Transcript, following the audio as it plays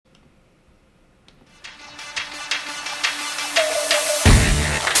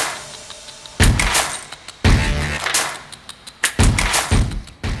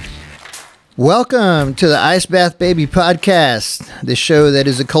Welcome to the Ice Bath Baby podcast, the show that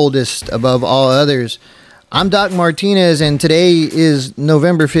is the coldest above all others. I'm Doc Martinez, and today is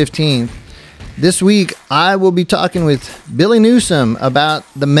November 15th. This week, I will be talking with Billy Newsome about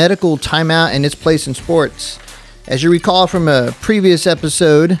the medical timeout and its place in sports. As you recall from a previous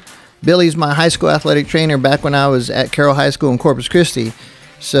episode, Billy's my high school athletic trainer back when I was at Carroll High School in Corpus Christi.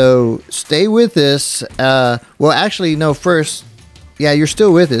 So stay with us. First, you're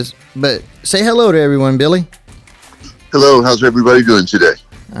still with us, but say hello to everyone, Billy. Hello, how's everybody doing today?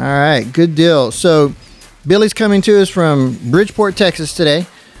 All right, good deal. So Billy's coming to us from Bridgeport, Texas today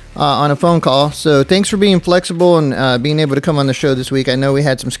on a phone call. So thanks for being flexible and being able to come on the show this week. I know we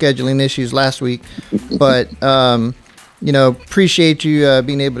had some scheduling issues last week, but, appreciate you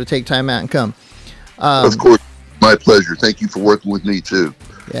being able to take time out and come. Of course, my pleasure. Thank you for working with me, too.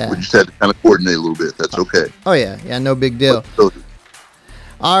 Yeah. We just had to kind of coordinate a little bit. That's okay. Oh, yeah, no big deal.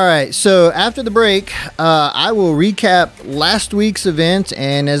 All right, so after the break, I will recap last week's events,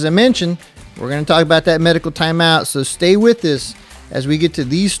 and as I mentioned, we're going to talk about that medical timeout, so stay with us as we get to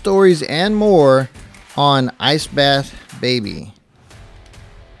these stories and more on Ice Bath Baby.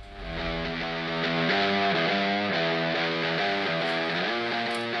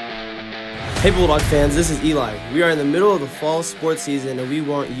 Hey Bulldog fans, this is Eli. We are in the middle of the fall sports season and we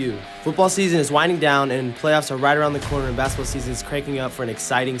want you. Football season is winding down and playoffs are right around the corner and basketball season is cranking up for an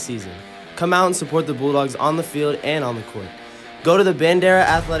exciting season. Come out and support the Bulldogs on the field and on the court. Go to the Bandera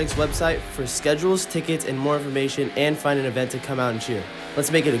Athletics website for schedules, tickets, and more information and find an event to come out and cheer.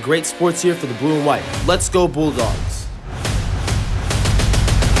 Let's make it a great sports year for the blue and white. Let's go Bulldogs!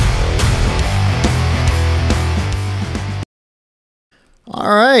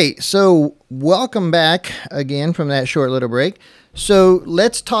 All right, so welcome back again from that short little break. So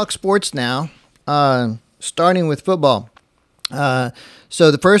let's talk sports now, starting with football.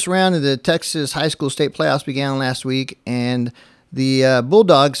 So the first round of the Texas High School State Playoffs began last week, and the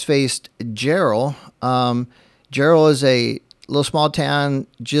Bulldogs faced Jarrell. Jarrell is a little small town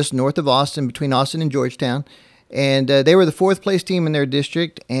just north of Austin, between Austin and Georgetown, and they were the fourth place team in their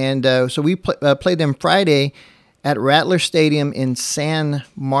district, and so we played them Friday at Rattler Stadium in San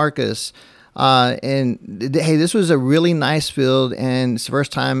Marcos. Hey, this was a really nice field, and it's the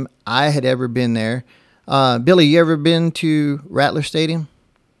first time I had ever been there. Billy, you ever been to Rattler Stadium?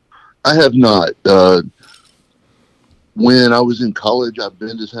 I have not. When I was in college, I've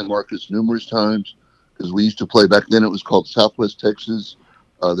been to San Marcos numerous times because we used to play. Back then it was called Southwest Texas.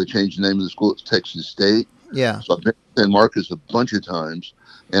 They changed the name of the school. It's Texas State. Yeah. So I've been to San Marcos a bunch of times,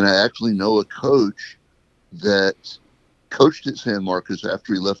 and I actually know a coach that coached at San Marcos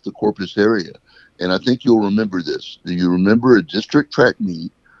after he left the Corpus area. And I think you'll remember this. Do you remember a district track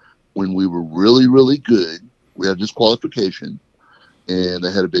meet when we were really, really good? We had disqualification, and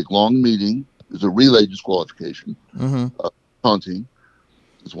they had a big, long meeting. It was a relay disqualification. Mm-hmm. Taunting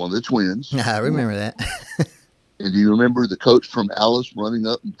is one of the twins. I remember that. And do you remember the coach from Alice running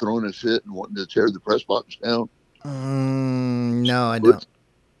up and throwing a fit and wanting to tear the press box down? No, I don't.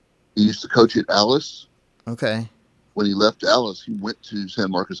 He used to coach at Alice. Okay. When he left Alice, he went to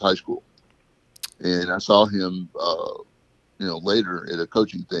San Marcos High School, and I saw him, later at a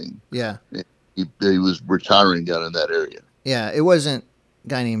coaching thing. Yeah. He was retiring down in that area. Yeah, it wasn't a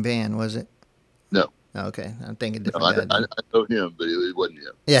guy named Van, was it? No. Oh, okay, I'm thinking different guy. I know him, but it wasn't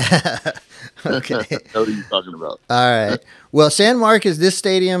him. Yeah. Okay. I know who you're talking about. All right. Well, San Marcos, this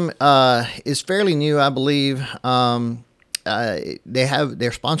stadium is fairly new, I believe.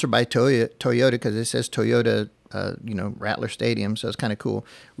 They're sponsored by Toyota because it says Toyota, Rattler Stadium. So it's kind of cool.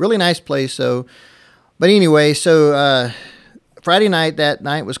 Really nice place. But anyway, Friday night, that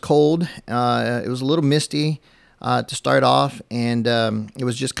night was cold. It was a little misty to start off, and it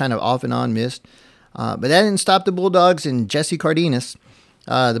was just kind of off and on mist. But that didn't stop the Bulldogs and Jesse Cardenas.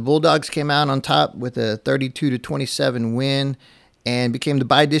 The Bulldogs came out on top with a 32-27 win and became the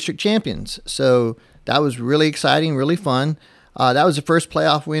bi-district champions. So that was really exciting, really fun. That was the first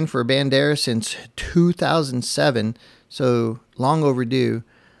playoff win for Bandera since 2007, so long overdue.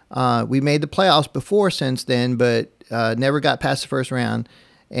 We made the playoffs before since then, but never got past the first round.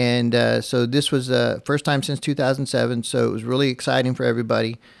 And so this was the first time since 2007, so it was really exciting for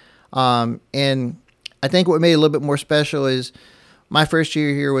everybody. And I think what made it a little bit more special is my first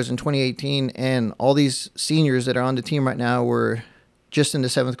year here was in 2018, and all these seniors that are on the team right now were just in the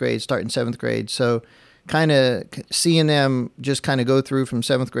seventh grade, starting seventh grade. So kind of seeing them just kind of go through from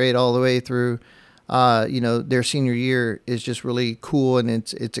seventh grade all the way through, their senior year is just really cool, and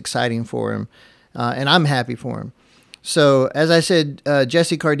it's exciting for them. And I'm happy for them. So as I said,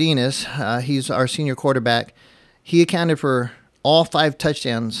 Jesse Cardenas, he's our senior quarterback. He accounted for all 5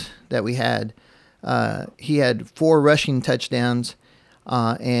 touchdowns that we had. He had 4 rushing touchdowns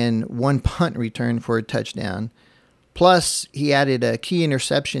and 1 punt return for a touchdown. Plus, he added a key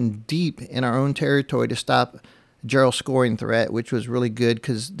interception deep in our own territory to stop Gerald's scoring threat, which was really good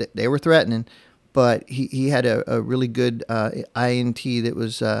because they were threatening. But he had a really good INT that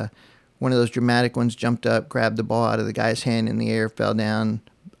was one of those dramatic ones, jumped up, grabbed the ball out of the guy's hand in the air, fell down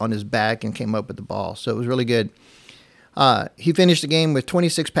on his back, and came up with the ball. So it was really good. He finished the game with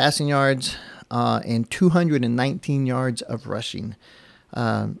 26 passing yards and 219 yards of rushing.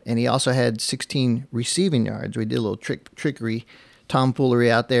 And he also had 16 receiving yards. We did a little trickery,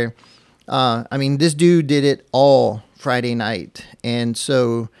 tomfoolery out there. I mean, this dude did it all Friday night. And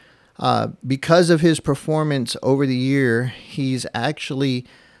so because of his performance over the year, he's actually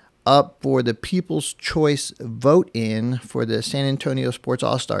up for the People's Choice vote-in for the San Antonio Sports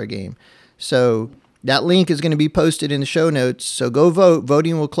All-Star Game. So that link is going to be posted in the show notes. So go vote.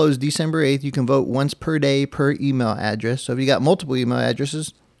 Voting will close December 8th. You can vote once per day per email address. So if you got multiple email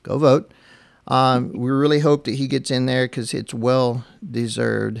addresses, go vote. We really hope that he gets in there because it's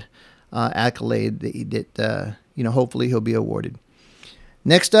well-deserved accolade that hopefully he'll be awarded.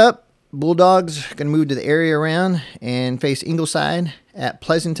 Next up, Bulldogs are going to move to the area around and face Ingleside at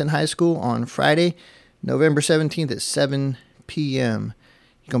Pleasanton High School on Friday, November 17th at 7 p.m.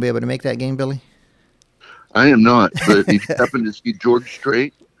 You going to be able to make that game, Billy? I am not, but if you happen to see George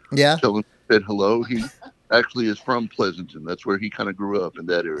Strait, yeah, tell him I said hello. He actually is from Pleasanton. That's where he kind of grew up, in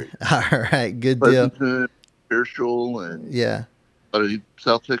that area. All right, good Pleasanton, Herschel, and yeah,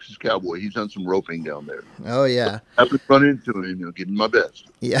 South Texas Cowboy. He's done some roping down there. Oh yeah, I have to run into him. Give him my best.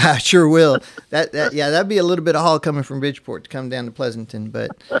 Yeah, I sure will. That'd be a little bit of haul coming from Bridgeport to come down to Pleasanton, but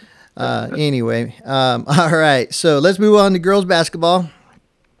anyway, all right. So let's move on to girls basketball.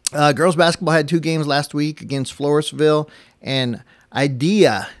 Girls basketball had 2 games last week against Floresville and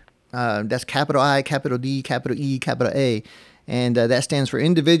IDEA. That's capital I, capital D, capital E, capital A. And that stands for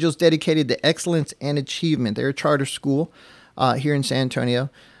Individuals Dedicated to Excellence and Achievement. They're a charter school here in San Antonio.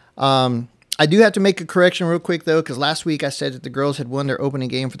 I do have to make a correction real quick, though, because last week I said that the girls had won their opening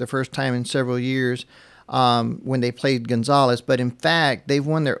game for the first time in several years when they played Gonzales. But in fact, they've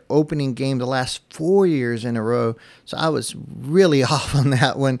won their opening game the last 4 years in a row. So I was really off on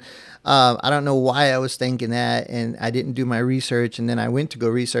that one. I don't know why I was thinking that, and I didn't do my research. And then I went to go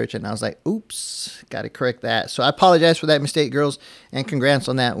research, and I was like, oops, got to correct that. So I apologize for that mistake, girls, and congrats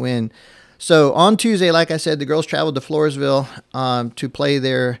on that win. So on Tuesday, like I said, the girls traveled to Floresville to play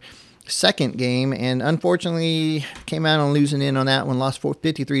their second game, and unfortunately came out on losing in on that one, lost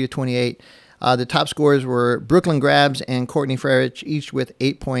 53-28. The top scorers were Brooklyn Grabs and Courtney Frerich, each with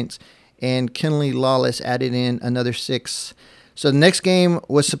 8 points, and Kinley Lawless added in another 6. So the next game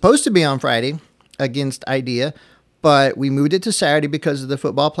was supposed to be on Friday against IDEA, but we moved it to Saturday because of the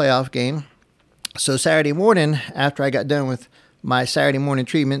football playoff game. So Saturday morning, after I got done with my Saturday morning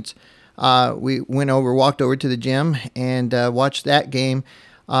treatments, we walked over to the gym and watched that game.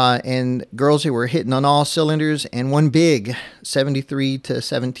 And girls who were hitting on all cylinders and won big,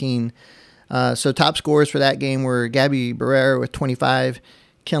 73-17. So top scorers for that game were Gabby Barrera with 25,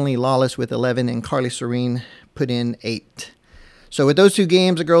 Kinley Lawless with 11, and Carly Serene put in 8. So with those 2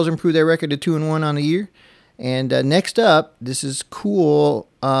 games, the girls improved their record to 2-1 on the year. And next up, this is cool.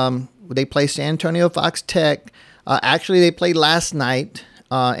 They play San Antonio Fox Tech. Actually, they played last night,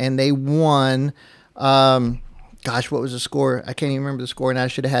 and they won. Gosh, what was the score? I can't even remember the score, and I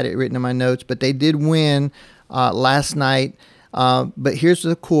should have had it written in my notes. But they did win last night. But here's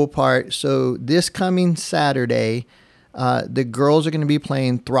the cool part. So this coming Saturday, the girls are going to be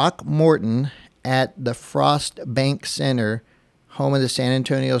playing Throckmorton at the Frost Bank Center, home of the San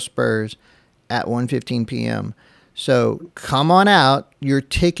Antonio Spurs, at 1:15 p.m. So come on out. Your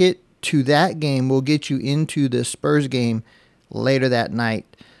ticket to that game will get you into the Spurs game later that night.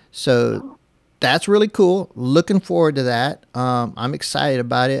 So that's really cool. Looking forward to that. I'm excited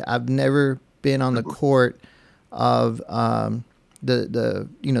about it. I've never been on the court of where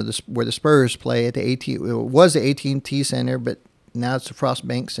the Spurs play at the it was the AT&T Center, but now it's the Frost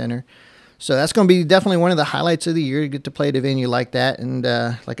Bank Center. So that's going to be definitely one of the highlights of the year to get to play at a venue like that. And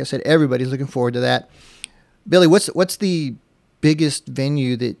like I said, everybody's looking forward to that. Billy, what's the biggest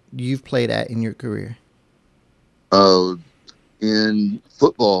venue that you've played at in your career? In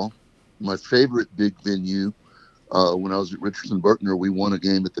football, my favorite big venue, when I was at Richardson Berkner, we won a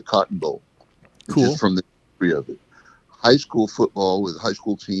game at the Cotton Bowl. Cool. Just from the history of it. High school football with high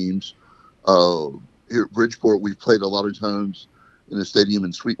school teams. Here at Bridgeport, we played a lot of times in a stadium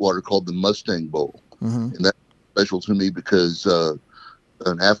in Sweetwater called the Mustang Bowl. Mm-hmm. And that's special to me because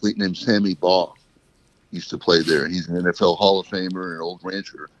an athlete named Sammy Baugh used to play there. He's an NFL Hall of Famer and an old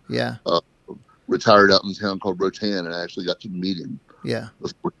rancher. Yeah. Retired out in a town called Rotan, and I actually got to meet him. Yeah.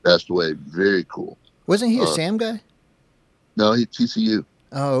 Before he passed away. Very cool. Wasn't he a Sam guy? No, he's TCU.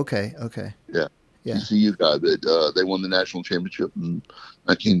 Oh, okay. Okay. Yeah. Yeah. TCU guy, but they won the national championship in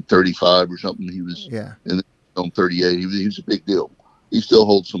 1935 or something. He was in the 38. He was a big deal. He still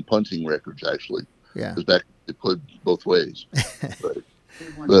holds some punting records, actually. Yeah. Because back it played both ways.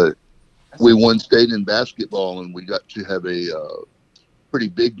 but we won state in basketball, and we got to have a pretty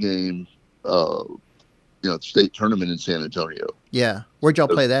big game, state tournament in San Antonio. Yeah. Where'd y'all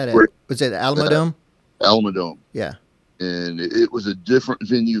play that at? Was it Alamo Dome? Alamo Dome. Yeah. And it was a different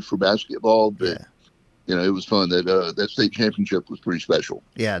venue for basketball, but it was fun. That state championship was pretty special.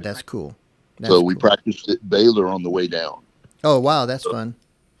 Yeah, that's cool. We practiced at Baylor on the way down. Oh wow, that's fun.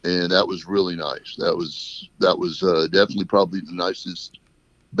 And that was really nice. That was definitely probably the nicest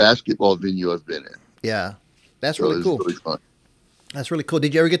basketball venue I've been in. Yeah, that's really cool. Really fun. That's really cool.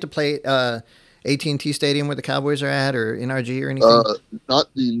 Did you ever get to play AT&T Stadium where the Cowboys are at, or NRG or anything? Not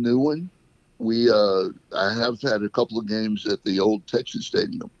the new one. I have had a couple of games at the old Texas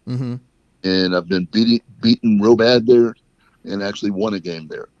Stadium, and I've been beaten real bad there, and actually won a game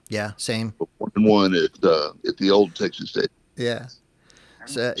there. Yeah, same. 1-1 at the old Texas Stadium. Yeah.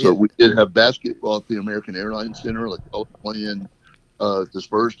 So we did have basketball at the American Airlines Center, like playing the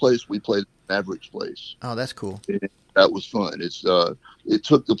Spurs place. We played Mavericks place. Oh, that's cool. And that was fun. It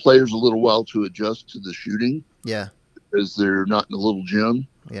took the players a little while to adjust to the shooting. Yeah. Because they're not in a little gym.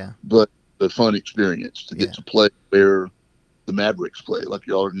 Yeah. But a fun experience to get to play where the Mavericks play, like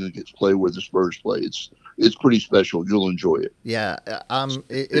y'all are going to get to play where the Spurs play. It's pretty special. You'll enjoy it. Yeah.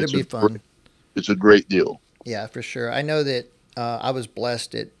 It'll be fun. It's a great deal. Yeah, for sure. I know that I was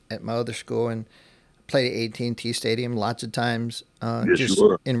blessed at my other school and played at AT&T Stadium lots of times, just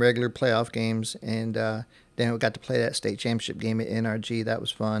in regular playoff games, and then we got to play that state championship game at NRG. That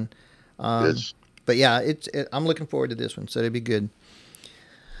was fun. Yes. But yeah, I'm looking forward to this one, so it'll be good.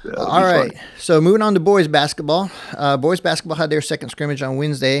 Yeah, all right, so moving on to boys basketball. Boys basketball had their second scrimmage on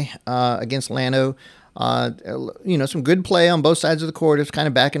Wednesday against Llano. Some good play on both sides of the court. It's kind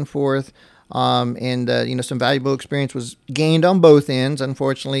of back and forth. Some valuable experience was gained on both ends.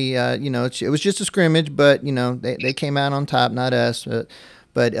 Unfortunately, it was just a scrimmage, but, they came out on top, not us.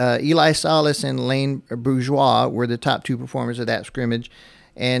 But Eli Salas and Lane Bourgeois were the top two performers of that scrimmage.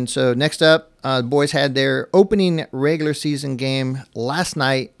 And so next up, the boys had their opening regular season game last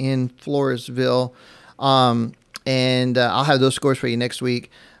night in Floresville. And I'll have those scores for you next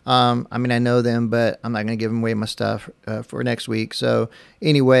week. I know them, but I'm not going to give them away my stuff for next week. So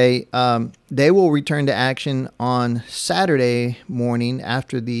anyway, they will return to action on Saturday morning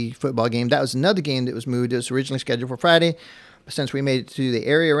after the football game. That was another game that was moved. It was originally scheduled for Friday, but since we made it to the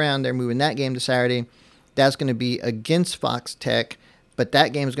area around, they're moving that game to Saturday. That's going to be against Fox Tech, but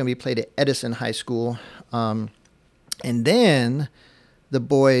that game is going to be played at Edison High School. And then the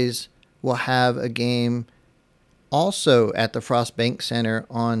boys will have a game also at the Frost Bank Center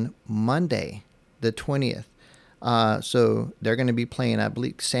on Monday, the 20th. So they're going to be playing, I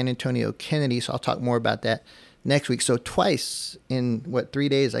believe, San Antonio Kennedy. So I'll talk more about that next week. So twice in, 3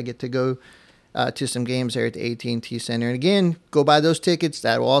 days, I get to go to some games there at the AT&T Center. And again, go buy those tickets.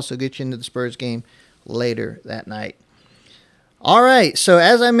 That will also get you into the Spurs game later that night. All right. So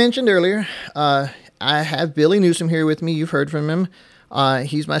as I mentioned earlier, I have Billy Newsome here with me. You've heard from him.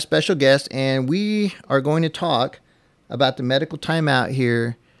 He's my special guest, and we are going to talk about the medical timeout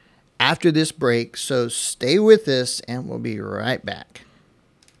here after this break. So stay with us, and we'll be right back.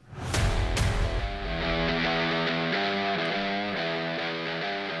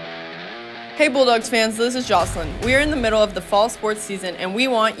 Hey Bulldogs fans, this is Jocelyn. We are in the middle of the fall sports season and we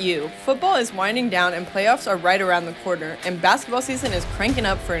want you. Football is winding down and playoffs are right around the corner, and basketball season is cranking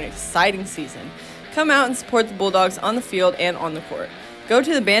up for an exciting season. Come out and support the Bulldogs on the field and on the court. Go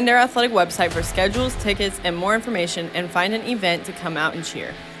to the Bandera Athletic website for schedules, tickets, and more information, and find an event to come out and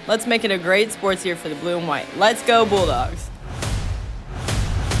cheer. Let's make it a great sports year for the blue and white. Let's go Bulldogs!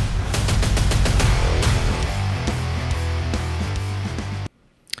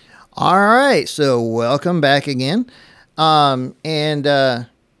 All right, so welcome back again.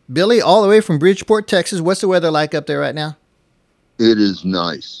 Billy, all the way from Bridgeport, Texas. What's the weather like up there right now? It is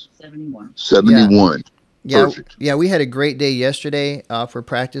nice. 71. 71. Yeah, Perfect. yeah, we had a great day yesterday for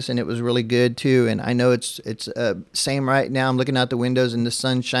practice, and it was really good too. And I know it's same right now. I'm looking out the windows, and the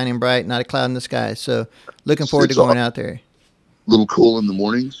sun's shining bright, not a cloud in the sky. So looking forward to going out there. A little cool in the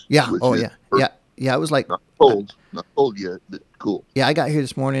mornings. Yeah. Oh yeah. Perfect. Yeah. It was like not cold yet, but cool. Yeah, I got here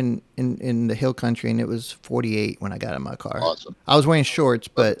this morning in the hill country, and it was 48 when I got in my car. Awesome. I was wearing shorts,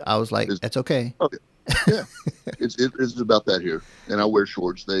 but I was like, that's okay. Okay. Yeah, it's about that here, and I wear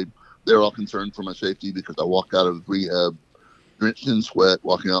shorts. They're all concerned for my safety because I walk out of rehab drenched in sweat,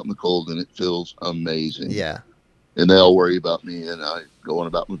 walking out in the cold, and it feels amazing. Yeah. And they all worry about me, and I go on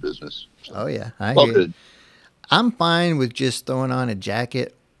about my business. So Oh yeah, I it's all hear you. good. I'm fine with just throwing on a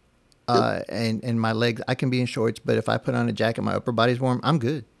jacket Yep, and my legs. I can be in shorts, but if I put on a jacket, my upper body's warm. I'm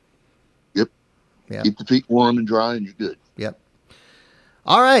good. yep. Yep. Keep the feet warm and dry, and you're good. Yep.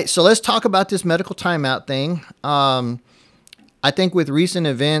 All right, so let's talk about this medical timeout thing. I think with recent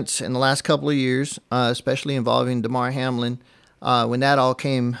events in the last couple of years, especially involving Damar Hamlin, when that all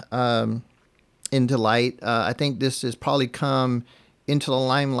came into light, I think this has probably come into the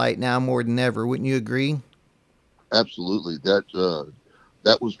limelight now more than ever. Wouldn't you agree? Absolutely.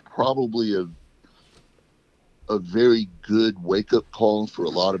 That was probably a very good wake up call for a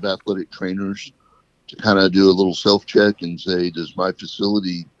lot of athletic trainers to kind of do a little self check and say, does my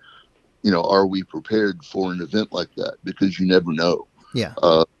facility, are we prepared for an event like that? Because you never know. Yeah.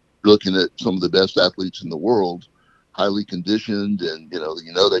 Looking at some of the best athletes in the world, highly conditioned, and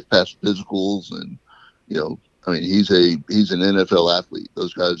they've passed physicals, and I mean, he's an NFL athlete.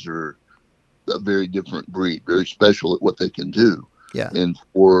 Those guys are a very different breed, very special at what they can do. Yeah. And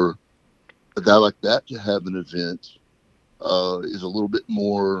for a guy like that to have an event is a little bit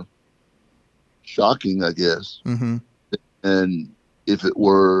more shocking, I guess. Mm-hmm. And if it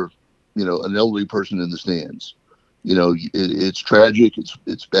were, an elderly person in the stands, it's tragic,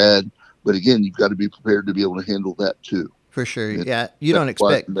 it's bad, but again, you've got to be prepared to be able to handle that too. For sure. And Yeah. You that's don't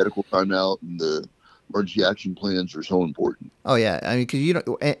why expect. the medical timeout and the emergency action plans are so important. Oh yeah. I mean, because you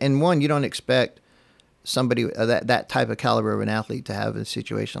don't. And one, you don't expect somebody that type of caliber of an athlete to have a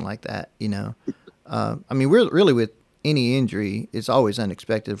situation like that. I mean, we're really with any injury, it's always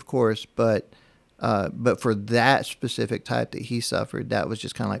unexpected, of course, but for that specific type that he suffered, that was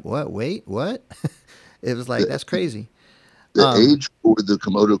just kind of like, what? Wait, what? It was like, that's crazy. The age for the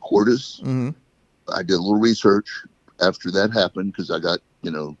Komodo cordis, Mm-hmm. I did a little research after that happened because I got,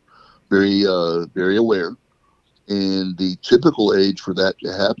 very, very aware. And the typical age for that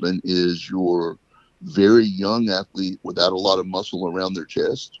to happen is your very young athlete without a lot of muscle around their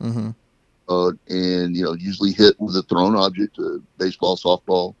chest. Mm-hmm. And, usually hit with a thrown object, a baseball,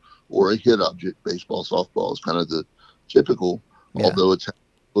 softball, or a hit object. Baseball, softball is kind of the typical, Yeah. although it's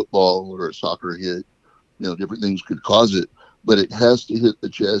football or a soccer hit, different things could cause it. But it has to hit the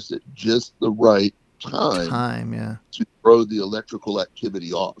chest at just the right time Yeah. to throw the electrical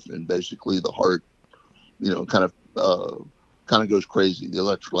activity off. And basically the heart, kind of goes crazy. The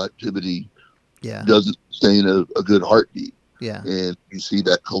electrical activity Yeah. doesn't sustain a good heartbeat. Yeah. And you see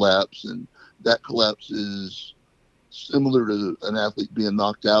that collapse, and that collapse is similar to an athlete being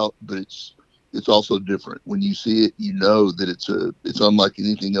knocked out, but it's also different. When you see it, you know that it's unlike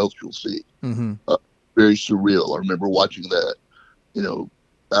anything else you'll see. Mm-hmm. Very surreal. I remember watching that.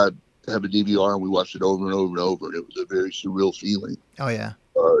 I have a DVR, and we watched it over and over and over, and it was a very surreal feeling. Oh yeah.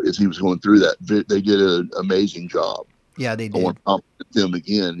 As he was going through that, they did an amazing job. Yeah, they I did. want to compliment them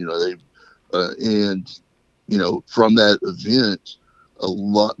again. From that event, a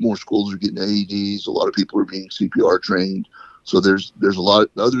lot more schools are getting AEDs. A lot of people are being CPR trained. So there's a lot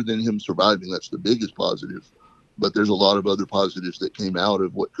other than him surviving. That's the biggest positive. But there's a lot of other positives that came out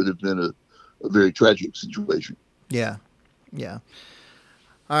of what could have been a very tragic situation. Yeah. Yeah.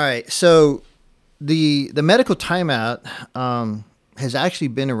 All right. So the medical timeout has actually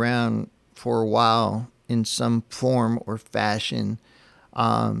been around for a while in some form or fashion.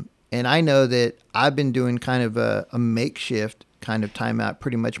 And I know that I've been doing kind of a makeshift kind of timeout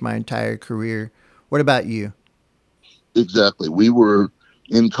pretty much my entire career. What about you? Exactly. We were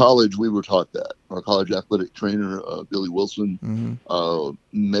in college. We were taught that. Our college athletic trainer, Billy Wilson, Mm-hmm.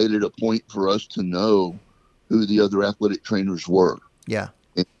 made it a point for us to know who the other athletic trainers were. Yeah.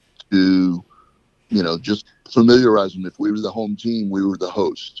 And to, just familiarize them. If we were the home team, we were the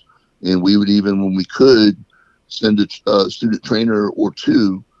host. And we would even, when we could, send a student trainer or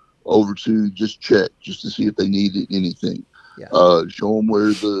two over to just check, just to see if they needed anything. Yeah. Show them where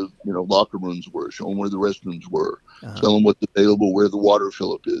the locker rooms were. Show them where the restrooms were. Uh-huh. Tell them what's available, where the water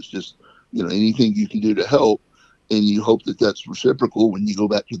fill-up is. Just anything you can do to help, and you hope that that's reciprocal when you go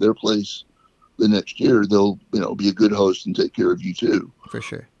back to their place the next year. They'll be a good host and take care of you too. For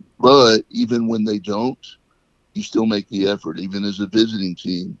sure. But even when they don't, you still make the effort. Even as a visiting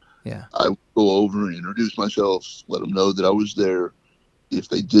team, Yeah. I would go over and introduce myself, let them know that I was there.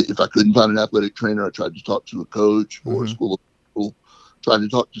 If I couldn't find an athletic trainer, I tried to talk to a coach or a school official, tried to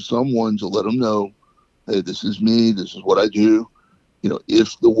talk to someone to let them know, hey, this is me, this is what I do.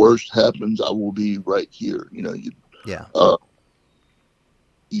 If the worst happens, I will be right here. Yeah.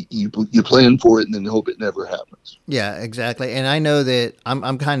 you plan for it and then hope it never happens. Yeah, exactly. And I know that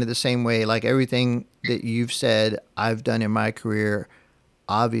I'm kind of the same way. Like everything that you've said, I've done in my career,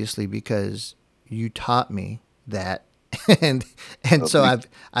 obviously because you taught me that, and so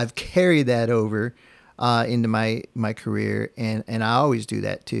I've carried that over into my career, and I always do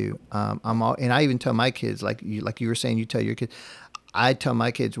that too. And I even tell my kids, like you were saying, you tell your kids. I tell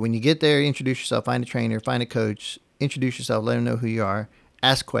my kids, when you get there, introduce yourself, find a trainer, find a coach, introduce yourself, let them know who you are,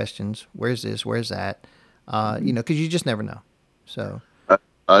 ask questions. Where's this? Where's that? Because you just never know. So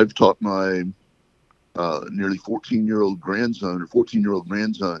I've taught my nearly 14-year-old grandson or 14-year-old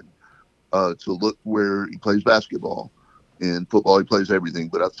grandson to look where he plays basketball. In football, he plays everything,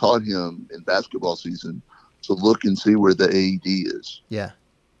 but I've taught him in basketball season to look and see where the AED is. Yeah.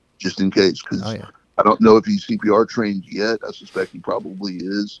 Just in case, because I don't know if he's CPR trained yet. I suspect he probably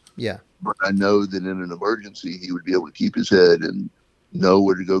is. Yeah. But I know that in an emergency, he would be able to keep his head and know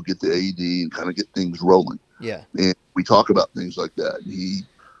where to go get the AED and kind of get things rolling. Yeah. And we talk about things like that. He,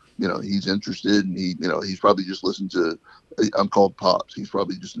 he's interested, and he's probably just listened to. I'm called Pops. He's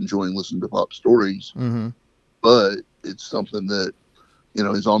probably just enjoying listening to Pop stories. Mm-hmm. But it's something that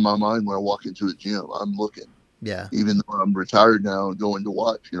is on my mind when I walk into a gym. I'm looking. Yeah. Even though I'm retired now and going to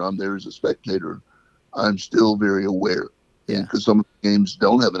watch, I'm there as a spectator. I'm still very aware. Yeah. Because some of the games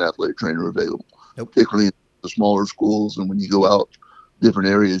don't have an athletic trainer available, particularly in the smaller schools. And when you go out different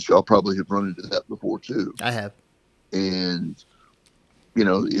areas, y'all probably have run into that before too. I have. And,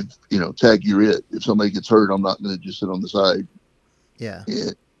 if tag you're it. If somebody gets hurt, I'm not going to just sit on the side. Yeah.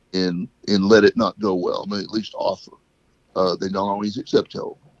 And let it not go well. I mean, at least offer. They don't always accept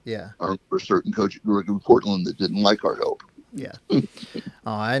help. Yeah. I remember a certain coach at Oregon Portland that didn't like our help. Yeah.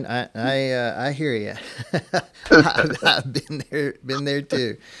 Oh, I hear you. I've been there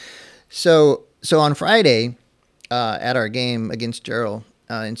too. So on Friday, at our game against Gerald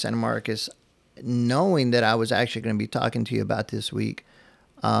in Santa Marcos, knowing that I was actually going to be talking to you about this week,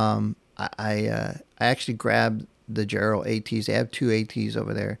 I actually grabbed the Gerald ATs. They have 2 ATs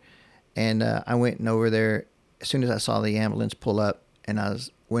over there, and I went over there as soon as I saw the ambulance pull up, and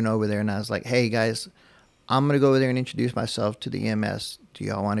went over there and I was like, "Hey guys, I'm going to go over there and introduce myself to the EMS. Do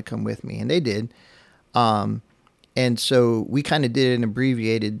y'all want to come with me?" And they did. And so we kind of did an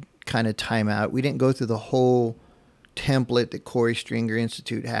abbreviated kind of timeout. We didn't go through the whole template that Corey Stringer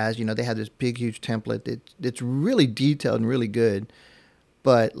Institute has. They have this big, huge template that's really detailed and really good.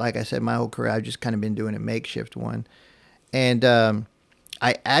 But like I said, my whole career, I've just kind of been doing a makeshift one. And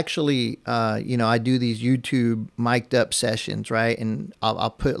I actually, I do these YouTube mic'd up sessions, right? And I'll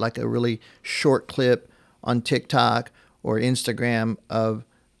put like a really short clip on TikTok or Instagram of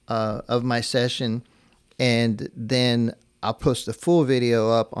my session, and then I'll post the full video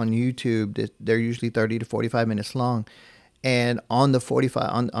up on YouTube. They're usually 30 to 45 minutes long, and on the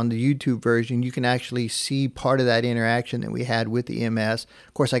on the YouTube version, you can actually see part of that interaction that we had with the EMS.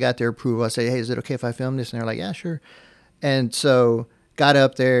 Of course, I got their approval. I say, "Hey, is it okay if I film this?" And they're like, "Yeah, sure." And so got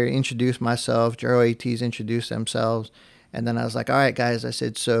up there, introduced myself. Gerald ATs introduced themselves. And then I was like, "All right, guys," I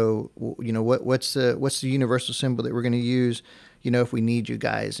said, "So, what's the universal symbol that we're going to use, if we need you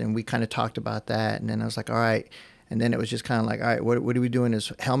guys?" And we kind of talked about that. And then I was like, "All right." And then it was just kind of like, "All right, what are we doing?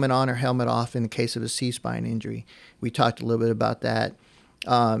 Is helmet on or helmet off in the case of a C-spine injury?" We talked a little bit about that.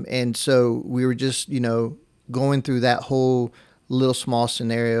 And so we were just, going through that whole little small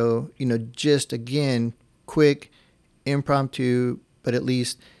scenario, just again, quick, impromptu, but at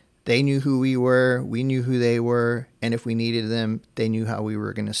least they knew who we were, we knew who they were, and if we needed them, they knew how we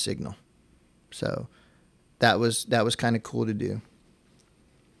were going to signal. So that was kind of cool to do.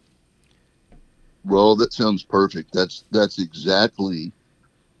 Well, that sounds perfect. That's exactly,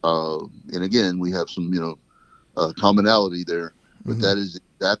 and again, we have some, commonality there, but that is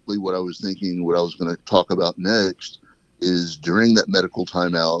exactly what I was thinking. What I was going to talk about next is during that medical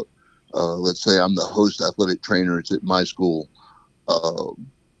timeout. Let's say I'm the host athletic trainer. It's at my school.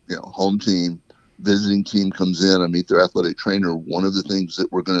 Home team, visiting team comes in. I meet their athletic trainer. One of the things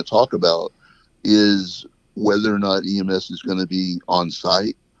that we're going to talk about is whether or not EMS is going to be on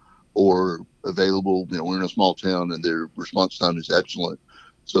site or available. We're in a small town and their response time is excellent.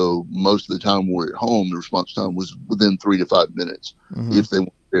 So most of the time we're at home, the response time was within 3 to 5 minutes if they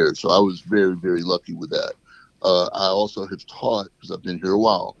weren't there. So I was very, very lucky with that. I also have taught, because I've been here a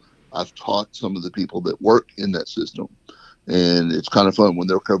while, I've taught some of the people that work in that system. And it's kind of fun when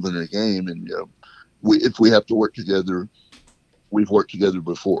they're covering a game. And if we have to work together, we've worked together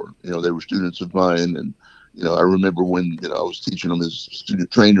before. They were students of mine. And, I remember when, I was teaching them as student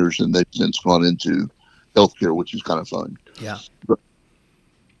trainers, and they've since gone into healthcare, which is kind of fun. Yeah. But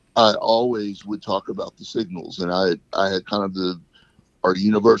I always would talk about the signals. And I had kind of our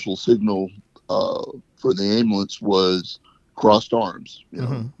universal signal for the ambulance was crossed arms.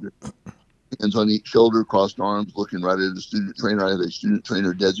 Hands on each shoulder, crossed arms, looking right at the student trainer. I had a student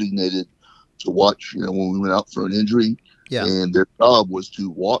trainer designated to watch, when we went out for an injury. Yeah. And their job was to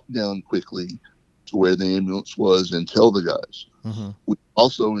walk down quickly to where the ambulance was and tell the guys. We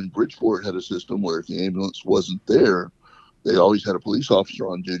also in Bridgeport had a system where if the ambulance wasn't there, they always had a police officer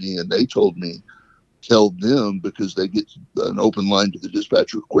on duty, and they told me, tell them, because they get an open line to the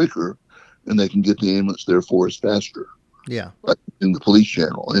dispatcher quicker and they can get the ambulance there for us faster. Yeah. Right in the police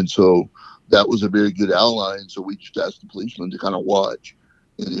channel. And so that was a very good ally. And so we just asked the policeman to kind of watch.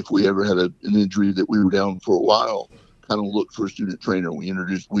 And if we ever had an injury that we were down for a while, kind of look for a student trainer. We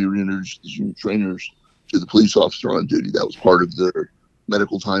introduced the student trainers to the police officer on duty. That was part of their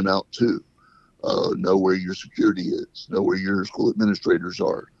medical timeout too. Know where your security is, know where your school administrators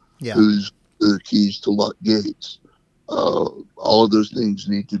are, who's the keys to lock gates. All of those things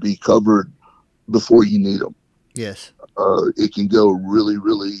need to be covered before you need them. Yes. It can go really,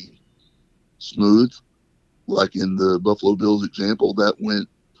 really smooth. Like in the Buffalo Bills example, that went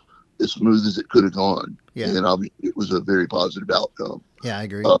as smooth as it could have gone. Yeah. And obviously it was a very positive outcome. Yeah, I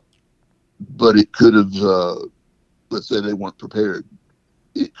agree. But it could have, let's say they weren't prepared,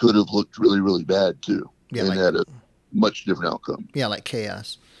 it could have looked really, really bad too. Yeah, and had a much different outcome. Yeah, like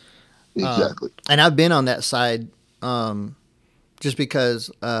chaos. Exactly. And I've been on that side just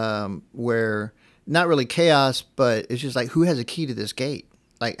because where not really chaos, but it's just like, who has a key to this gate?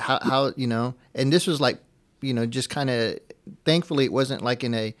 Like how and this was like, just kind of, thankfully it wasn't like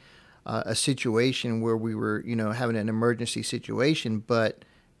in a situation where we were, having an emergency situation, but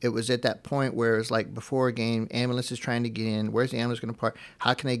it was at that point where it's like before a game, ambulance is trying to get in. Where's the ambulance going to park?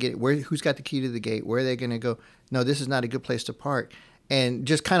 How can they get it? Who's got the key to the gate? Where are they going to go? No, this is not a good place to park. And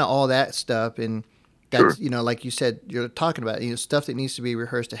just kind of all that stuff. And that's, like you said, you're talking about, stuff that needs to be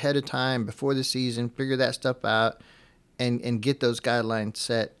rehearsed ahead of time before the season, figure that stuff out and get those guidelines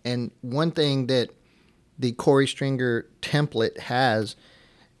set. And one thing that the Corey Stringer template has,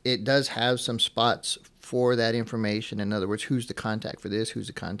 it does have some spots for that information. In other words, who's the contact for this, who's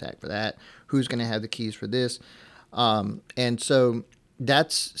the contact for that, who's going to have the keys for this. And so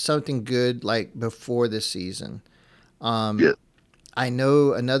that's something good, like before the season. I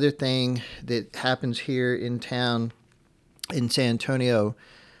know another thing that happens here in town in San Antonio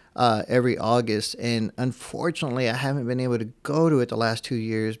every August, and unfortunately I haven't been able to go to it the last 2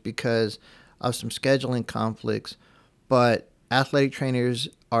 years because of some scheduling conflicts, but athletic trainers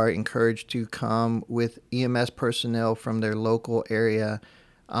are encouraged to come with EMS personnel from their local area,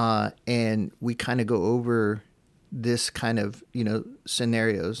 and we kind of go over this kind of,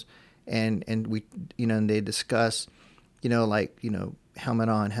 scenarios, and we, and they discuss, helmet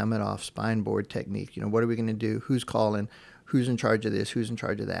on, helmet off, spine board technique. What are we going to do? Who's calling? Who's in charge of this? Who's in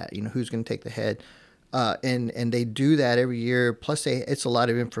charge of that? Who's going to take the head? And they do that every year. Plus, it's a lot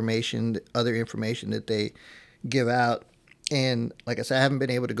of information, other information that they give out. And like I said, I haven't been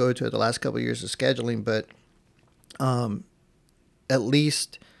able to go to it the last couple of years of scheduling, but at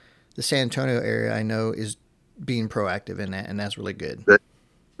least the San Antonio area I know is being proactive in that, and that's really good.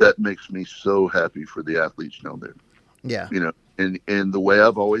 That makes me so happy for the athletes down there. Yeah. And the way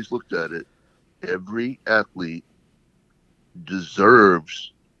I've always looked at it, every athlete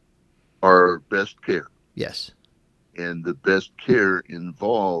deserves our best care. Yes. And the best care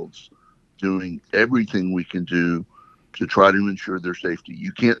involves doing everything we can do to try to ensure their safety.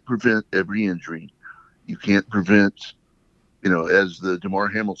 You can't prevent every injury. You can't prevent, as the DeMar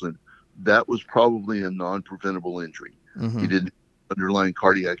Hamilton, that was probably a non-preventable injury. Mm-hmm. He didn't have underlying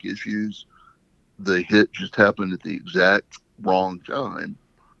cardiac issues. The hit just happened at the exact wrong time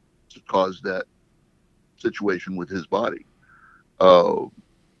to cause that situation with his body.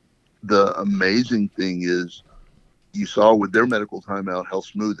 The amazing thing is you saw with their medical timeout how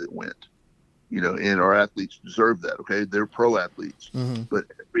smooth it went. And our athletes deserve that, okay? They're pro athletes. Mm-hmm. But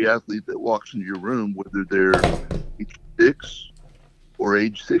every athlete that walks into your room, whether they're age 6 or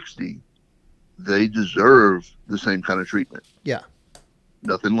age 60, they deserve the same kind of treatment. Yeah.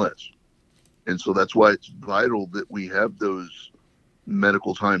 Nothing less. And so that's why it's vital that we have those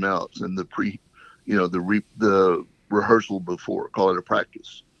medical timeouts and the rehearsal before, call it a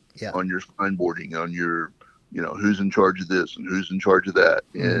practice. Yeah. On your spine boarding, on your, who's in charge of this and who's in charge of that.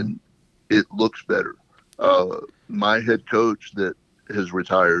 Mm-hmm. And it looks better. My head coach that has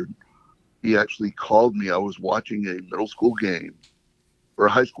retired, he actually called me. I was watching a middle school game or a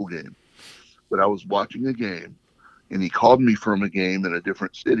high school game, but I was watching a game, and he called me from a game in a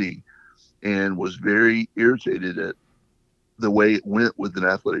different city and was very irritated at the way it went with an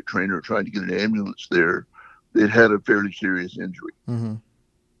athletic trainer trying to get an ambulance there it had a fairly serious injury. Mm-hmm.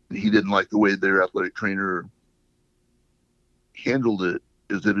 He didn't like the way their athletic trainer handled it.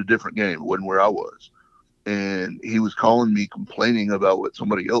 It was at a different game. It wasn't where I was. And he was calling me complaining about what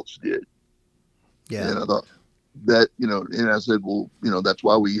somebody else did. Yeah. And I thought that, and I said, well, that's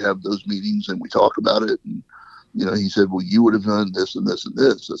why we have those meetings and we talk about it. And, he said, well, you would have done this and this and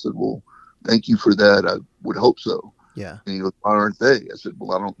this. I said, well, thank you for that. I would hope so. Yeah. And he goes, why aren't they? I said,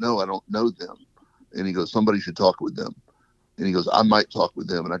 well, I don't know. I don't know them. And he goes, somebody should talk with them. And he goes, I might talk with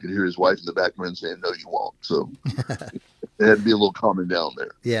them. And I could hear his wife in the background saying, no, you won't. So it had to be a little calming down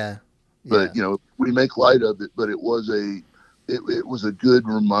there. Yeah. But, we make light of it, but it was a good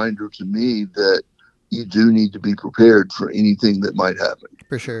reminder to me that you do need to be prepared for anything that might happen.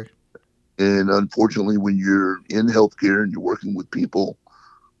 For sure. And unfortunately, when you're in healthcare and you're working with people,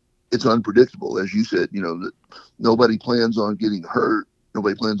 it's unpredictable. As you said, that nobody plans on getting hurt.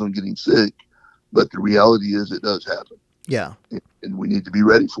 Nobody plans on getting sick. But the reality is it does happen. Yeah. And we need to be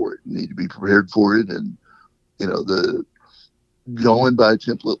ready for it. We need to be prepared for it. And, going by a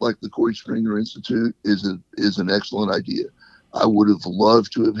template like the Corey Stringer Institute is an excellent idea. I would have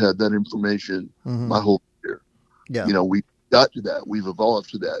loved to have had that information my whole career. Yeah. We got to that. We've evolved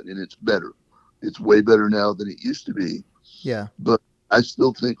to that, and it's better. It's way better now than it used to be. Yeah. But I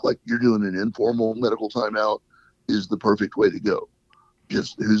still think like you're doing an informal medical timeout is the perfect way to go.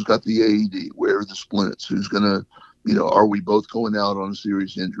 Just who's got the AED? Where are the splints? Who's going to, are we both going out on a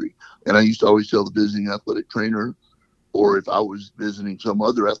serious injury? And I used to always tell the visiting athletic trainer, or if I was visiting some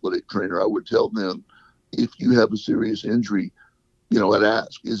other athletic trainer, I would tell them, if you have a serious injury, I'd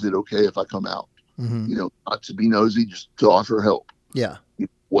ask, is it okay if I come out? Mm-hmm. Not to be nosy, just to offer help. Yeah.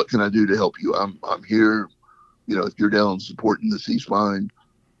 What can I do to help you? I'm here. If you're down supporting the C-spine,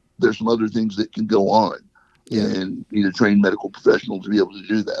 there's some other things that can go on. Yeah. And need a trained medical professional to be able to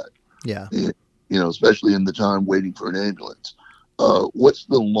do that. Yeah. And, especially in the time waiting for an ambulance. What's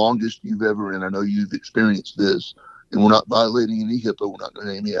the longest you've ever, and I know you've experienced this, and we're not violating any HIPAA, we're not going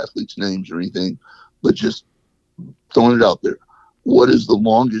to name any athletes' names or anything, but just throwing it out there. What is the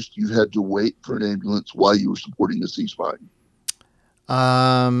longest you've had to wait for an ambulance while you were supporting the C-spine?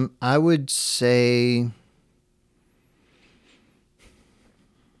 I would say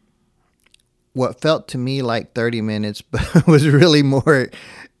what felt to me like 30 minutes, but was really more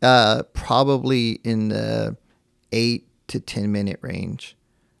probably in the 8 to 10 minute range.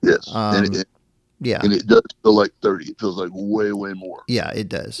 Yes. Yeah. And it does feel like 30. It feels like way, way more. Yeah, it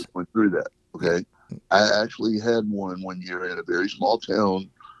does. Went through that. Okay. I actually had one year in a very small town,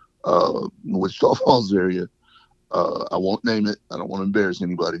 Wichita Falls area. I won't name it. I don't want to embarrass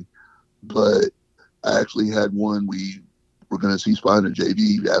anybody. But I actually had one. We were going to C-spine a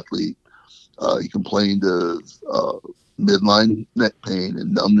JV athlete. He complained of midline neck pain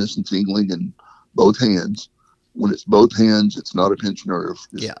and numbness and tingling in both hands. When it's both hands, it's not a pinched nerve.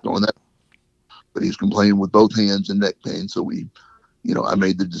 Just throwing that. But he's complaining with both hands and neck pain. So I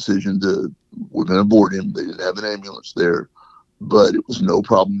made the decision we're going to board him. They didn't have an ambulance there, but it was no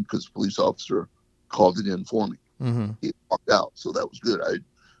problem because the police officer called it in for me. Mm-hmm. He walked out. So that was good.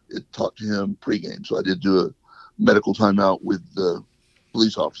 I talked to him pregame. So I did do a medical timeout with the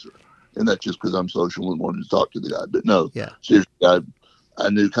police officer. And that's just because I'm social and wanted to talk to the guy. But no, seriously, I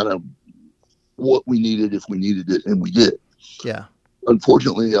knew kind of what we needed if we needed it, and we did. Yeah.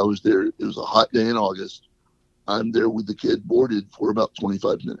 Unfortunately, I was there. It was a hot day in August. I'm there with the kid boarded for about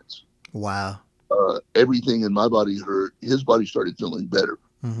 25 minutes. Wow. Everything in my body hurt. His body started feeling better.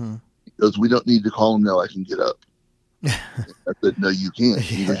 Mm-hmm. He goes, we don't need to call him now. I can get up. I said, no, you can't.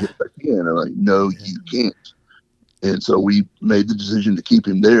 He goes, yes, I can. I'm like, no, you can't. And so we made the decision to keep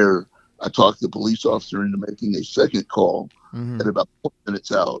him there. I talked the police officer into making a second call at about 4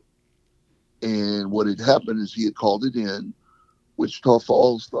 minutes out. And what had happened is he had called it in. Wichita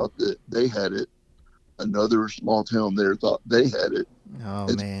Falls thought that they had it. Another small town there thought they had it.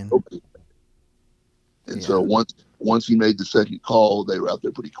 Oh, man. And so once he made the second call, they were out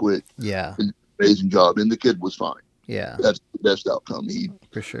there pretty quick. Yeah. Amazing job. And the kid was fine. Yeah. That's the best outcome. He,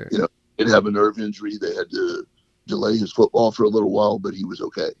 for sure. Did have a nerve injury. They had to delay his football for a little while, but he was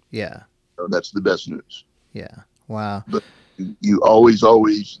okay. Yeah. So that's the best news. Yeah. Wow. But you always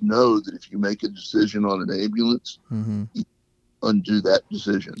know that if you make a decision on an ambulance, you undo that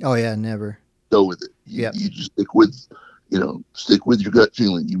decision. Oh, yeah. Never. Go with it. You just stick with your gut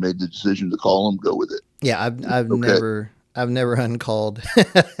feeling. You made the decision to call them, go with it. Yeah. I've never uncalled.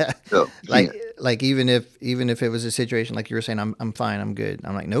 No, like even if it was a situation like you were saying, I'm fine, I'm good.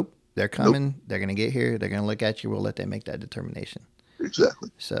 I'm like, nope, they're coming. Nope. They're gonna get here. They're gonna look at you. We'll let them make that determination. Exactly.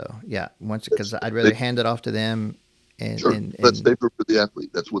 So yeah, because I'd rather hand it off to them. And sure. That's safer for the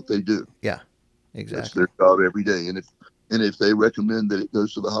athlete. That's what they do. Yeah. That's Exactly. their job every day. And if they recommend that it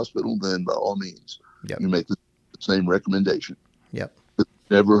goes to the hospital, then by all means, Yep. you make the same recommendation. Yep. It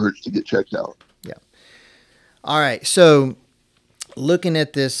never hurts to get checked out. Yep. All right. So looking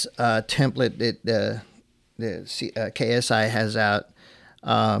at this template that KSI has out,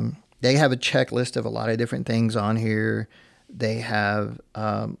 they have a checklist of a lot of different things on here. They have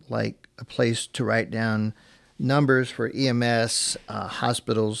like a place to write down numbers for EMS,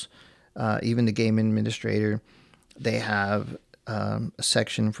 hospitals, even the game administrator. They have a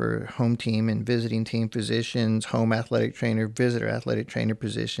section for home team and visiting team physicians, home athletic trainer, visitor athletic trainer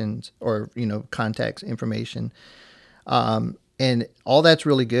positions, or contacts information. And all that's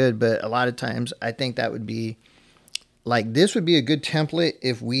really good, but a lot of times I think that would be like this would be a good template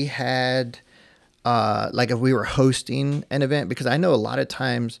if we had like if we were hosting an event, because I know a lot of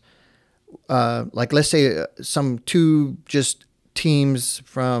times like let's say some two just teams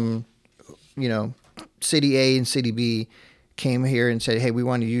from city A and city B came here and said, hey, we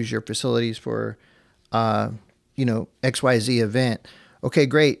want to use your facilities for XYZ event. Okay,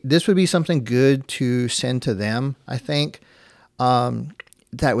 great. This would be something good to send to them, I think.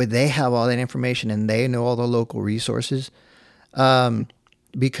 That way they have all that information and they know all the local resources.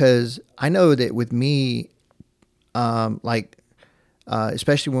 Because I know that with me,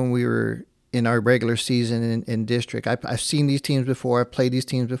 especially when we were in our regular season in district, I've seen these teams before. I've played these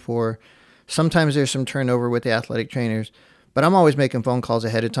teams before. Sometimes there's some turnover with the athletic trainers, but I'm always making phone calls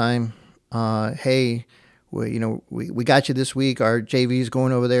ahead of time. Hey, we got you this week. Our JV's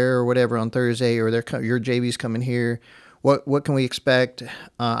going over there or whatever on Thursday, or your JV's coming here. What can we expect?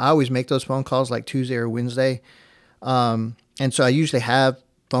 I always make those phone calls like Tuesday or Wednesday. And so I usually have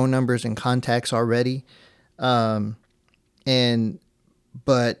phone numbers and contacts already. But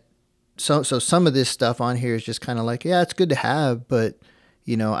so some of this stuff on here is just kind of like, yeah, it's good to have, but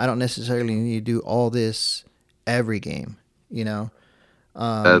I don't necessarily need to do all this every game,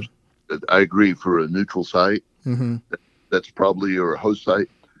 As, I agree. For a neutral site, Mm-hmm. that's probably, or a host site,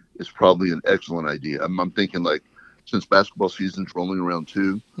 is probably an excellent idea. I'm thinking, like, since basketball season's rolling around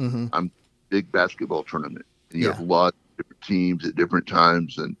too, Mm-hmm. I'm big basketball tournament, and you Yeah. have a lot of different teams at different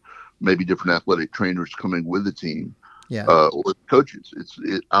times, and maybe different athletic trainers coming with the team, Yeah. or coaches.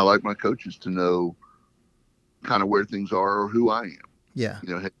 I like my coaches to know kind of where things are or who I am. Yeah.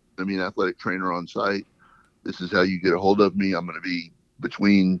 Hey, I mean, athletic trainer on site. This is how you get a hold of me. I'm going to be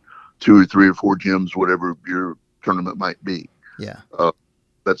between 2 or 3 or 4 gyms, whatever your tournament might be. Yeah.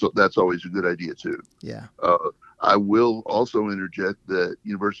 That's always a good idea too. Yeah. I will also interject that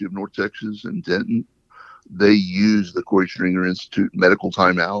University of North Texas and Denton, they use the Corey Stringer Institute medical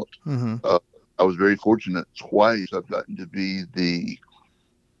timeout. Mm-hmm. I was very fortunate. Twice I've gotten to be the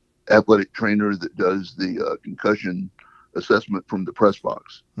athletic trainer that does the concussion assessment from the press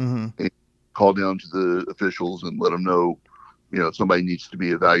box. Mm-hmm. And call down to the officials and let them know, somebody needs to be